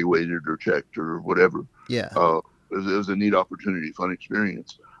evaluated or checked or whatever. Yeah. It was a neat opportunity, fun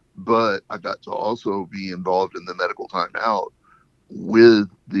experience. But I got to also be involved in the medical timeout with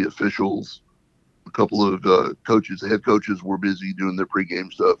the officials. A couple of coaches, the head coaches, were busy doing their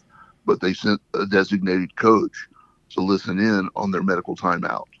pregame stuff, but they sent a designated coach to listen in on their medical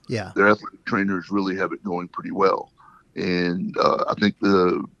timeout. Yeah. Their athletic trainers really have it going pretty well. And I think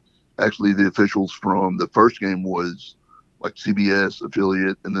the officials from the first game was like CBS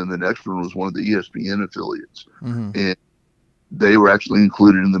affiliate, and then the next one was one of the ESPN affiliates. Mm-hmm. And they were actually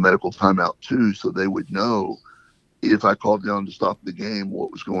included in the medical timeout too, so they would know if I called down to stop the game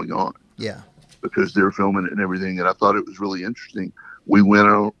what was going on. Yeah. Because they're filming it and everything. And I thought it was really interesting. We went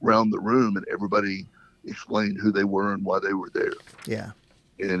around the room and everybody explained who they were and why they were there. Yeah.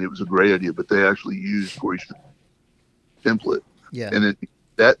 And it was a great idea, but they actually used Corey's template. Yeah. And in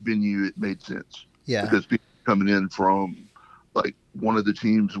that venue, it made sense. Yeah. Because people coming in from, like, one of the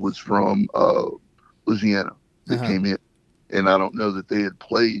teams was from Louisiana that Uh-huh. came in. And I don't know that they had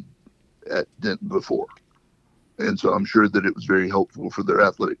played at Denton before. And so I'm sure that it was very helpful for their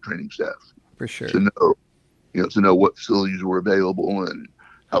athletic training staff For sure. to know what facilities were available and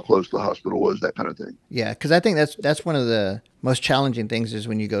how close the hospital was, that kind of thing. Yeah, because I think that's one of the most challenging things is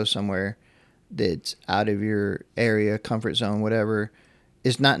when you go somewhere that's out of your area, comfort zone, whatever,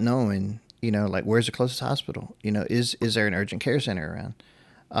 is not knowing, like where's the closest hospital? Is there an urgent care center around?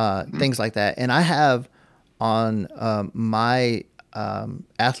 Things like that. And I have on my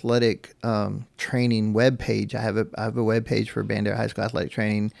athletic training webpage, I have a webpage for Bandera High School athletic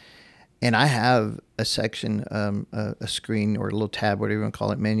training, and I have a section, a screen or a little tab, whatever you want to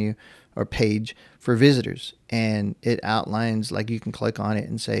call it, menu or page for visitors. And it outlines, like you can click on it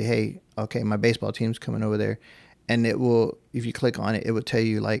and say, hey, okay, my baseball team's coming over there. And it will, if you click on it, it will tell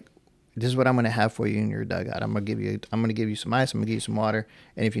you like this is what I'm going to have for you in your dugout. I'm going to give you some ice. I'm going to give you some water.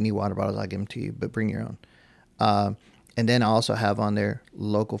 And if you need water bottles, I'll give them to you, but bring your own. And then I also have on there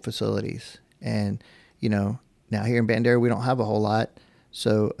local facilities. And, now here in Bandera, we don't have a whole lot.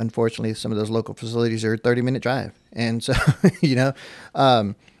 So unfortunately, some of those local facilities are a 30-minute drive. And so,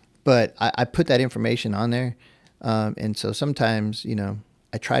 but I put that information on there. And so sometimes,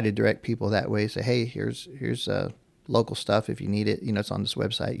 I try to direct people that way. Say, hey, here's local stuff. If you need it, it's on this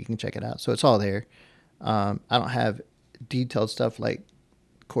website. You can check it out. So it's all there. I don't have detailed stuff like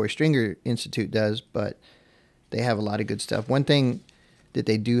Corey Stringer Institute does, but they have a lot of good stuff. One thing that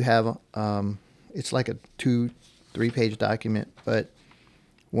they do have, it's like a 2-3 page document, but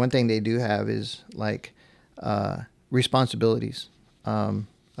one thing they do have is like responsibilities of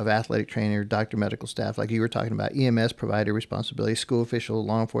athletic trainer, doctor, medical staff, like you were talking about, EMS provider responsibilities, school official,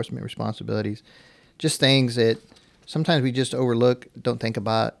 law enforcement responsibilities, just things that sometimes we just overlook, don't think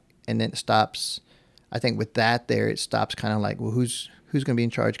about, and then it stops. I think with that there, it stops kind of like, well, who's going to be in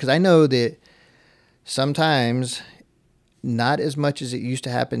charge? Because I know that sometimes, not as much as it used to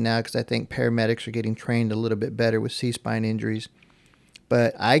happen now, because I think paramedics are getting trained a little bit better with C-spine injuries.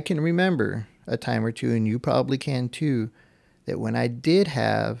 But I can remember a time or two, and you probably can too, that when I did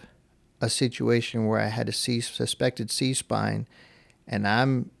have a situation where I had a suspected C-spine, and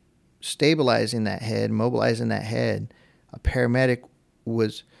I'm stabilizing that head, mobilizing that head, a paramedic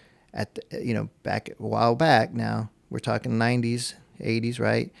was at the, back a while back now, we're talking 90s, 80s,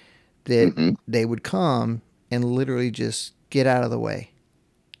 right? That they would come and literally just get out of the way,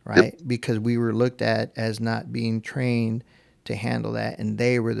 right? Yep. Because we were looked at as not being trained to handle that, and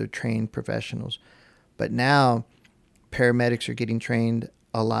they were the trained professionals. But now paramedics are getting trained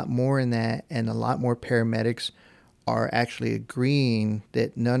a lot more in that, and a lot more paramedics are actually agreeing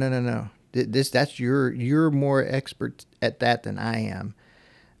that no. That's you're more expert at that than I am.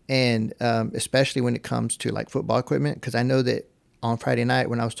 And especially when it comes to like football equipment, because I know that on Friday night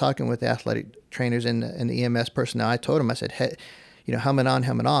when I was talking with the athletic trainers and the EMS personnel, I told them, I said, hey, helmet on,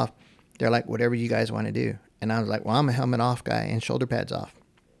 helmet off. They're like, whatever you guys want to do. And I was like, well, I'm a helmet off guy and shoulder pads off.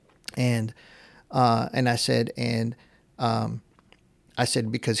 And I said,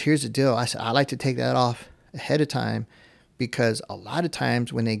 because here's the deal. I said, I like to take that off ahead of time, because a lot of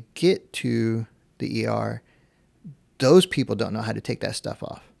times when they get to the ER, those people don't know how to take that stuff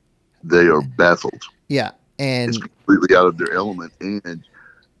off. They are baffled. Yeah. And it's completely out of their element, and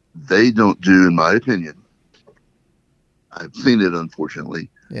they don't do, in my opinion, I've seen it,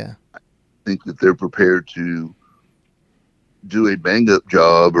 unfortunately. Yeah. I think that they're prepared to do a bang-up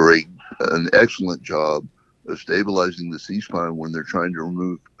job or an excellent job of stabilizing the C-spine when they're trying to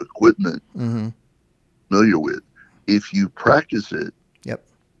remove equipment familiar with. If you practice it, yep,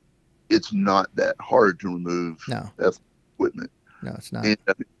 it's not that hard to remove equipment. No, it's not. And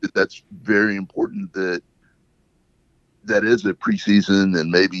I think that's very important, that is a preseason,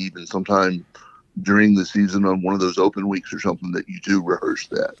 and maybe even sometime during the season on one of those open weeks or something, that you do rehearse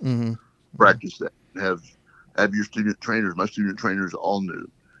that, practice that, and have your student trainers. My student trainers all knew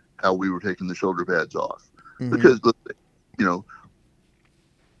how we were taking the shoulder pads off, because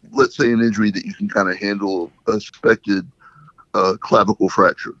let's say an injury that you can kind of handle, a suspected clavicle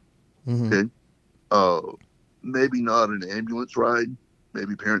fracture. Okay, maybe not an ambulance ride.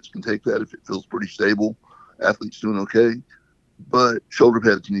 Maybe parents can take that if it feels pretty stable. Athlete's doing okay, but shoulder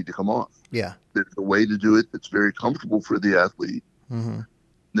pads need to come off. Yeah, there's a way to do it that's very comfortable for the athlete.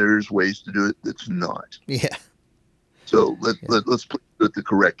 There's ways to do it that's not. Yeah. So let's put it the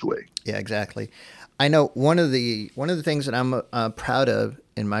correct way. Yeah, exactly. I know one of the things that I'm proud of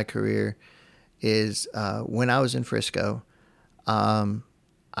in my career is when I was in Frisco,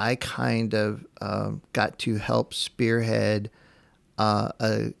 I kind of got to help spearhead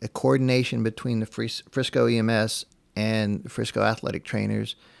a coordination between the Frisco EMS and the Frisco athletic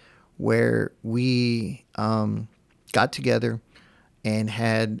trainers, where we got together and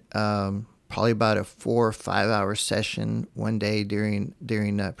had probably about a 4 or 5 hour session one day during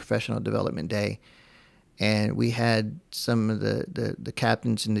professional development day. And we had some of the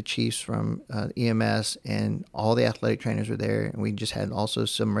captains and the chiefs from EMS, and all the athletic trainers were there. And we just had also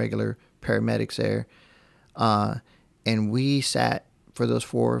some regular paramedics there. And we sat for those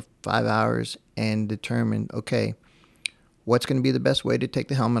 4 or 5 hours and determined, okay, what's going to be the best way to take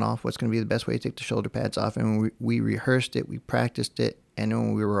the helmet off? What's going to be the best way to take the shoulder pads off? And we rehearsed it, we practiced it, and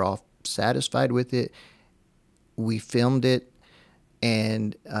when we were all satisfied with it, we filmed it,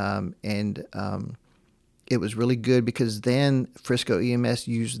 and it was really good, because then Frisco EMS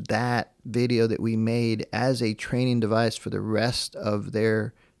used that video that we made as a training device for the rest of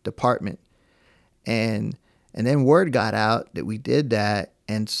their department. And And then word got out that we did that,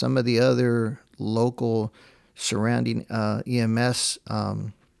 and some of the other local surrounding EMS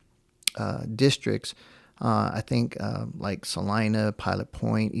districts, I think like Salina, Pilot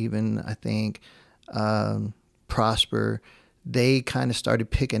Point, even I think Prosper, they kind of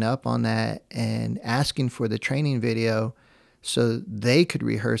started picking up on that and asking for the training video so they could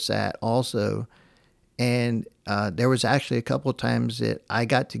rehearse that also. And there was actually a couple of times that I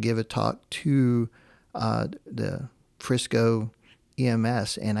got to give a talk to the Frisco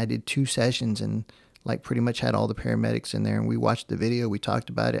EMS, and I did 2 sessions and like pretty much had all the paramedics in there, and we watched the video, we talked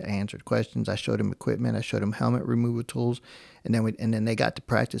about it, I answered questions, I showed them equipment, I showed them helmet removal tools, and then they got to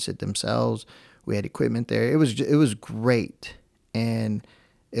practice it themselves. We had equipment there. It was great, and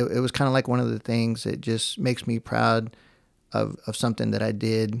it was kind of like one of the things that just makes me proud of something that I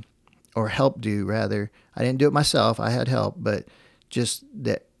did, or helped do rather. I didn't do it myself, I had help, but just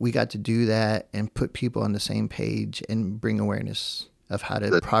that we got to do that and put people on the same page and bring awareness of how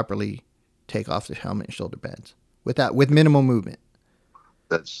to properly take off the helmet and shoulder pads with minimal movement.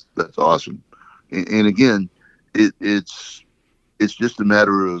 That's awesome. And again, it's just a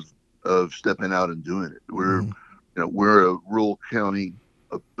matter of stepping out and doing it. We're a rural county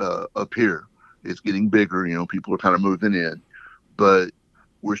up here. It's getting bigger. People are kind of moving in, but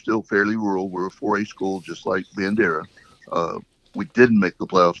we're still fairly rural. We're a 4A school, just like Bandera. We didn't make the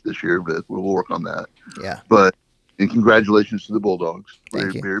playoffs this year, but we'll work on that. Yeah. And congratulations to the Bulldogs.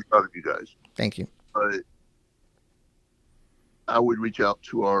 Thank you. Very proud of you guys. Thank you. But I would reach out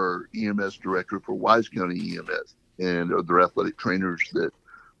to our EMS director for Wise County EMS and their athletic trainers that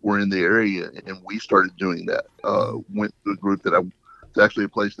were in the area, and we started doing that. Went to a group it's actually a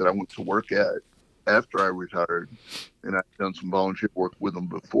place that I went to work at after I retired, and I've done some volunteer work with them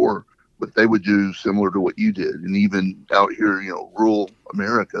before. But they would do similar to what you did. And even out here, rural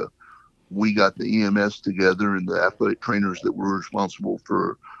America, we got the EMS together and the athletic trainers that were responsible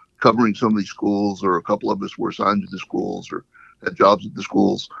for covering some of these schools, or a couple of us were assigned to the schools or had jobs at the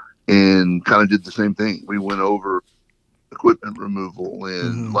schools, and kind of did the same thing. We went over equipment removal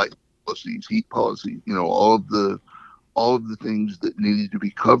and light policies, heat policies, all of the things that needed to be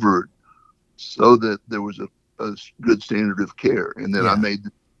covered so that there was a good standard of care. And then I made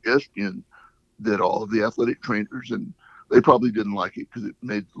the suggestion that all of the athletic trainers, and they probably didn't like it because it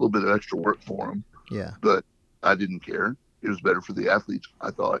made a little bit of extra work for them. Yeah. But I didn't care. It was better for the athletes, I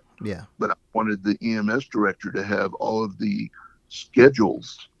thought. Yeah. But I wanted the EMS director to have all of the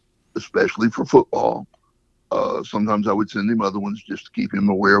schedules, especially for football. Sometimes I would send him other ones just to keep him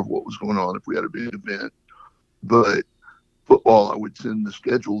aware of what was going on if we had a big event. But football, I would send the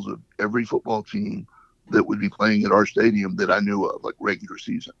schedules of every football team that would be playing at our stadium that I knew of, like regular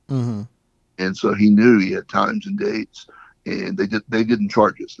season. Mm-hmm. And so he knew he had times and dates, and they didn't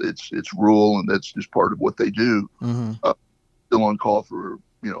charge us. It's rural, and that's just part of what they do. Mm-hmm. Still on call for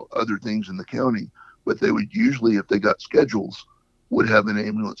other things in the county, but they would usually, if they got schedules, would have an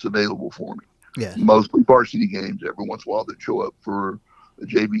ambulance available for me. Yeah. Mostly varsity games. Every once in a while they'd show up for a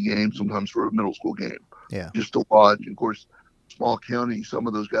JV game, sometimes for a middle school game. Yeah. Just to watch. And of course, small county, some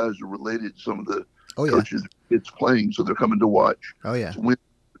of those guys are related to some of the coaches it's playing, so they're coming to watch. Oh yeah. So when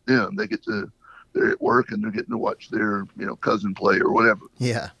they're at work and they're getting to watch their cousin play or whatever.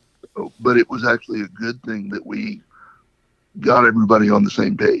 Yeah. So, but it was actually a good thing that we got everybody on the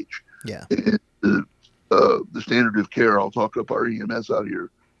same page. Yeah. And the standard of care, I'll talk up our EMS out here.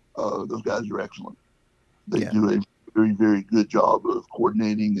 Those guys are excellent. They do a very, very good job of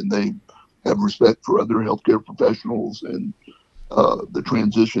coordinating, and they have respect for other healthcare professionals, and the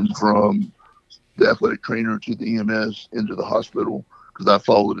transition from the athletic trainer to the EMS into the hospital, because I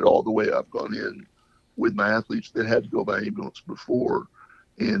followed it all the way. I've gone in with my athletes that had to go by ambulance before,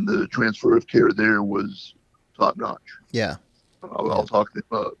 and the transfer of care there was top notch. Yeah. I'll talk them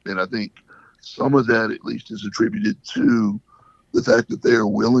up. And I think some of that at least is attributed to the fact that they are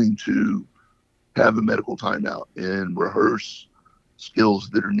willing to have a medical timeout and rehearse skills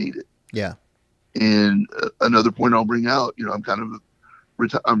that are needed. Yeah. And another point I'll bring out, I'm kind of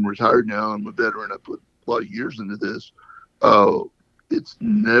I'm retired now. I'm a veteran. I put a lot of years into this. It's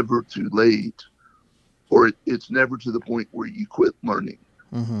never too late, or it's never to the point where you quit learning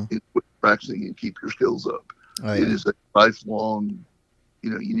and quit practicing and keep your skills up. Oh, yeah. It is a lifelong,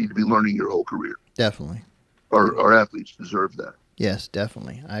 you need to be learning your whole career. Definitely. Our athletes deserve that. Yes,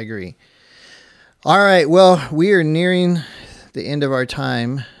 definitely. I agree. All right. Well, we are nearing the end of our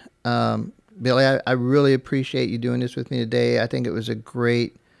time. Billy, I really appreciate you doing this with me today. I think it was a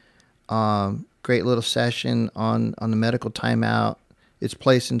great little session on the medical timeout, its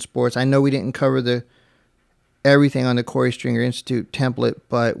place in sports. I know we didn't cover everything on the Corey Stringer Institute template,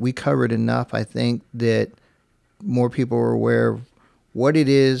 but we covered enough, I think, that more people are aware of what it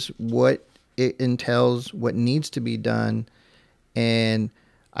is, what it entails, what needs to be done. And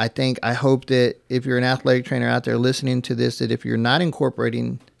I hope that if you're an athletic trainer out there listening to this, that if you're not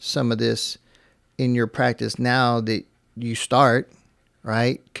incorporating some of this in your practice now, that you start,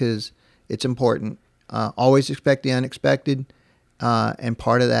 right? Because it's important. Always expect the unexpected. And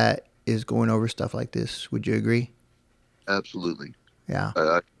part of that is going over stuff like this. Would you agree? Absolutely. Yeah.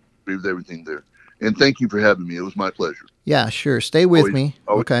 I agree with everything there. And thank you for having me. It was my pleasure. Yeah, sure. Stay with me.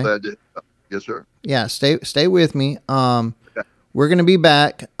 Always Okay. glad to, yes, sir. Yeah, stay with me. We're going to be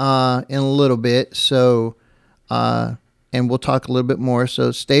back in a little bit, so and we'll talk a little bit more.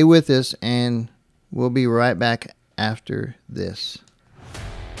 So stay with us, and we'll be right back after this.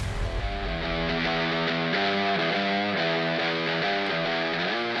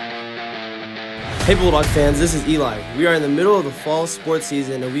 Hey Bulldog fans, this is Eli. We are in the middle of the fall sports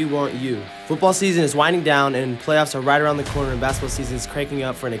season and we want you. Football season is winding down and playoffs are right around the corner and basketball season is cranking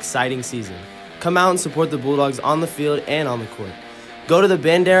up for an exciting season. Come out and support the Bulldogs on the field and on the court. Go to the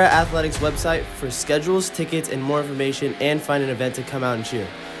Bandera Athletics website for schedules, tickets, and more information, and find an event to come out and cheer.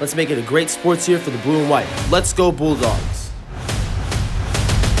 Let's make it a great sports year for the blue and white. Let's go Bulldogs!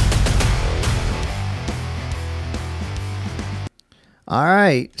 All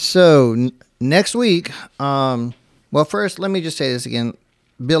right, so next week, well, first, let me just say this again.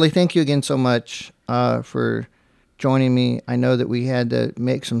 Billy, thank you again so much for joining me. I know that we had to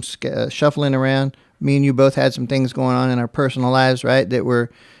make some shuffling around. Me and you both had some things going on in our personal lives, right, that were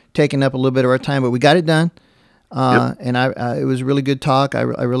taking up a little bit of our time, but we got it done. Yep. And it was a really good talk. I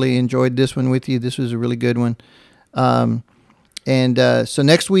really enjoyed this one with you. This was a really good one. So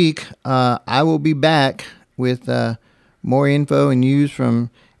next week, I will be back with more info and news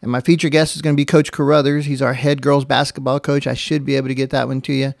from, and my featured guest is going to be Coach Carruthers. He's our head girls basketball coach. I should be able to get that one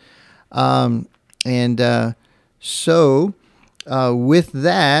to you. So with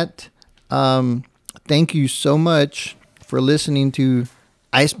that, thank you so much for listening to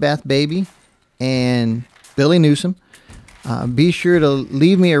Ice Bath Baby and Billy Newsome. Be sure to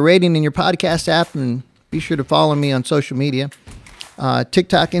leave me a rating in your podcast app, and be sure to follow me on social media,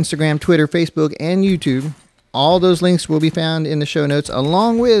 TikTok, Instagram, Twitter, Facebook, and YouTube. All those links will be found in the show notes,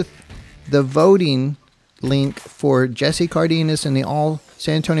 along with the voting link for Jesse Cardenas and the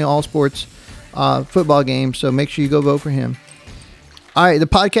San Antonio All Sports football game. So make sure you go vote for him. All right, the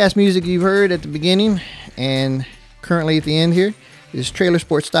podcast music you've heard at the beginning and currently at the end here is Trailer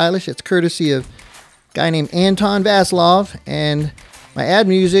Sports Stylish. It's courtesy of a guy named Anton Vaslov. And my ad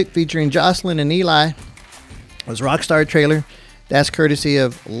music featuring Jocelyn and Eli was Rockstar Trailer. That's courtesy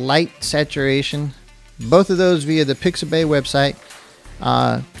of Light Saturation. Both of those via the Pixabay website.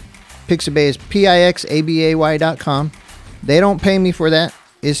 Pixabay is PIXABAY.com. They don't pay me for that.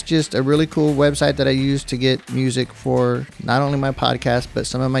 It's just a really cool website that I use to get music for not only my podcast, but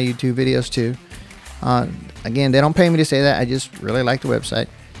some of my YouTube videos too. Again, they don't pay me to say that. I just really like the website.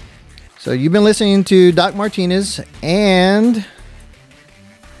 So you've been listening to Doc Martinez and...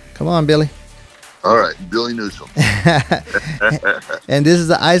 Come on, Billy. All right, Billy Newsome. And this is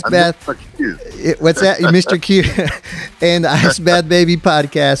the Ice Bath. What's that? Mr. Q. And the Ice Bath Baby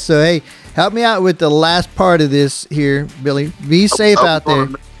podcast. So, hey, help me out with the last part of this here, Billy. Be safe out there.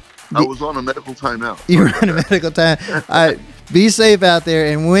 I was on a medical timeout. You were on a medical time. All right, be safe out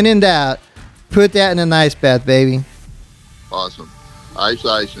there. And when in doubt, put that in an ice bath, baby. Awesome. Ice,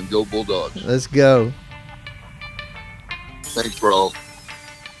 ice, and go Bulldogs. Let's go. Thanks, bro.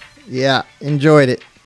 Yeah, enjoyed it.